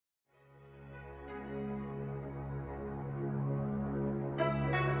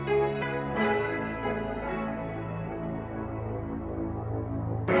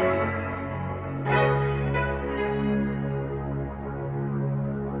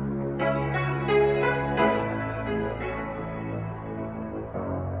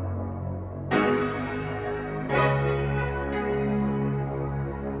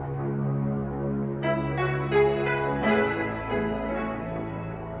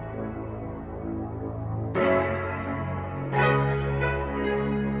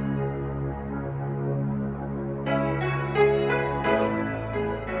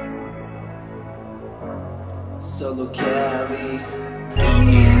solo Cali.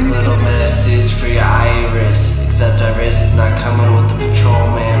 Here's a little message for your iris. Except I risk not coming with the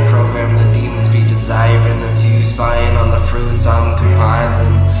patrolman. Program the demons be desiring. That's you spying on the fruits I'm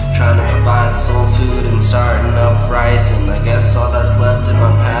compiling. Trying to provide soul food and start an uprising. I guess all that's left in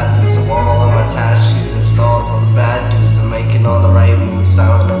my path is a wall I'm attached to that stalls all the bad dudes. I'm making all the right moves,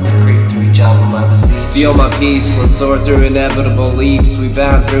 silent as I creep through each album I beseech. Feel my peace, let's soar through inevitable leaps we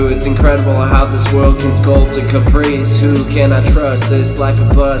bound through. It's incredible how this world can sculpt a caprice. Who can I trust? This life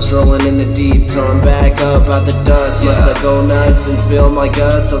a bust, rolling in the deep, torn back up out the dust. Must I go nuts and spill my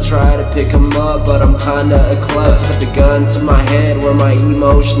guts? I'll try to pick 'em up, but I'm kinda a klutz. Put the gun to my head where my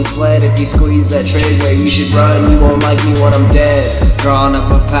emotions fled. If you squeeze that trigger, you should run. You won't like me when I'm dead. Drawing up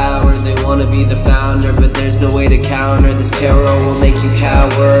my power, they wanna be the founder, but there's no way to counter this terror. Will make you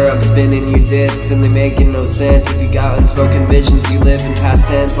cower. I'm spinning your discs and they making no sense. If you got unspoken visions, you live in past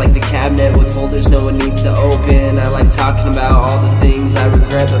tense, like the cabinet with folders no one needs to open. I like talking about all the things I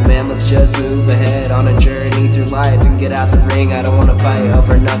regret, but man, let's just move ahead on a journey through life and get out the ring. I don't wanna fight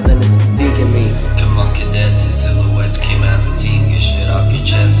over nothing, it's fatiguing me. Come on, cadets, your silhouettes came as a team. Get shit off your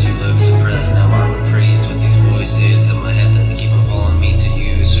chest, you look suppressed. Now I'm a priest with these voices in my head that keep on calling me to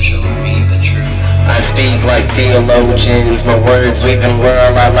you, so show me the truth. I speak like theologians, my words weaving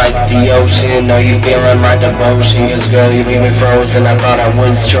world, I like the ocean. Know you feeling my devotion, cause girl you leave me frozen. I thought I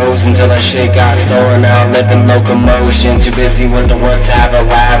was chosen till that shit got stolen. Now I'm living locomotion, too busy with the work to have a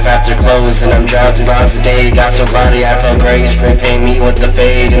laugh after closing. I'm drowsy lost the day, got so cloudy I felt great. Spray paint me with the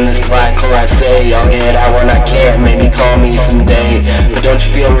fade, in this black hole I stay. I'll get out when I can, maybe call me someday. But don't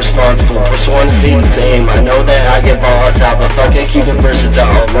you feel responsible for sworn to stay the same? I know that I get volatile, but fuck it, keep it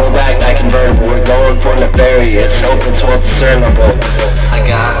versatile. Roll back that convertible, we're going for nefarious, hope it's well discernible. I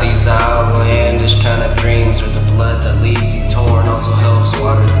got these outlandish kind of dreams where the blood that leaves you torn also helps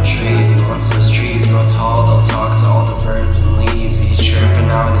water the trees. And once those trees grow tall, they'll talk to all the birds and leaves. He's chirping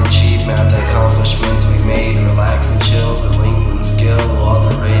out an achievement, the accomplishments we made. Relax and chill, delinquent skill while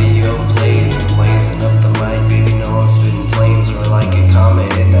the radio plays. And blazing up the mic, baby, no I'm spitting flames. We're like a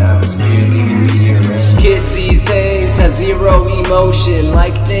comet in the atmosphere, leaving meteor rain. Kids these days have zero emotion,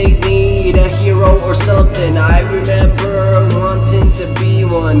 like they need a hero or something. I remember wanting to be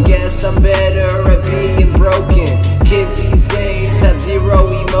one, guess I'm better at being broken. Kids these days have zero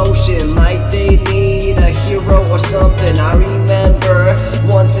emotion, like they need a hero or something. I remember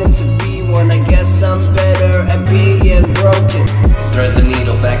wanting to be one, I guess I'm better at being broken. Thread the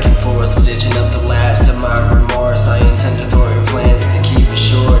needle back and forth, stitching up the last of my remorse. I intend to thwart your plans to keep it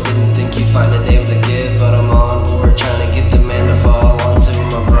short. Didn't think you'd find it able to give, but I'm on board, trying to get the man to fall onto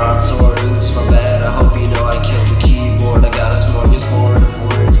my broadsword. Oops, my bad, I hope you know I killed the keyboard. I got a smorgasbord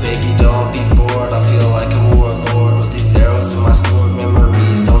of words, baby, don't be bored. I feel like a warlord with these arrows in my stored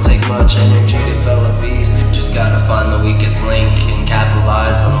memories. Don't take much energy to fell a beast. Just gotta find the weakest link and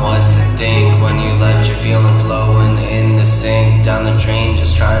capitalize on what to think. When you left your feeling flowing in the sink, down the drain,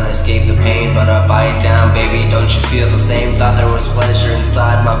 just trying to escape the pain. But I bite down, baby, don't you feel the same? Thought there was pleasure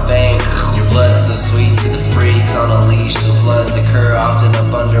inside my veins. Your blood's so sweet to the freaks on a leash, so floods occur often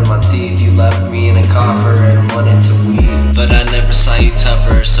up under my teeth. You left me in a coffer and wanted to weep, But I never saw you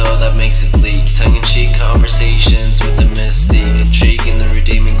tougher, so that makes it bleak. Tongue-in-cheek conversations with the mystique, intriguing the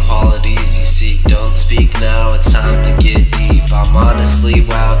redeeming qualities you seek. Don't speak now, it's time to get deep. I'm honestly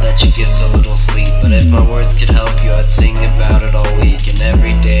wowed that you get so little sleep, but if my words could help you, I'd sing about it all week and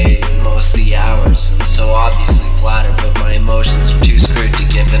every day and most of the hours. I'm so obviously flattered, but my emotions are too screwed to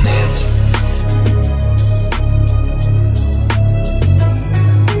give an answer.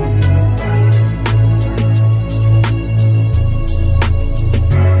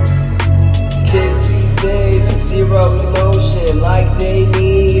 Kids these days have zero emotion, like they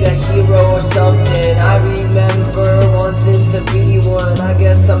need a hero or something. I remember wanting to be one, I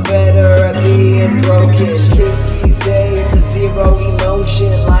guess I'm better at being broken.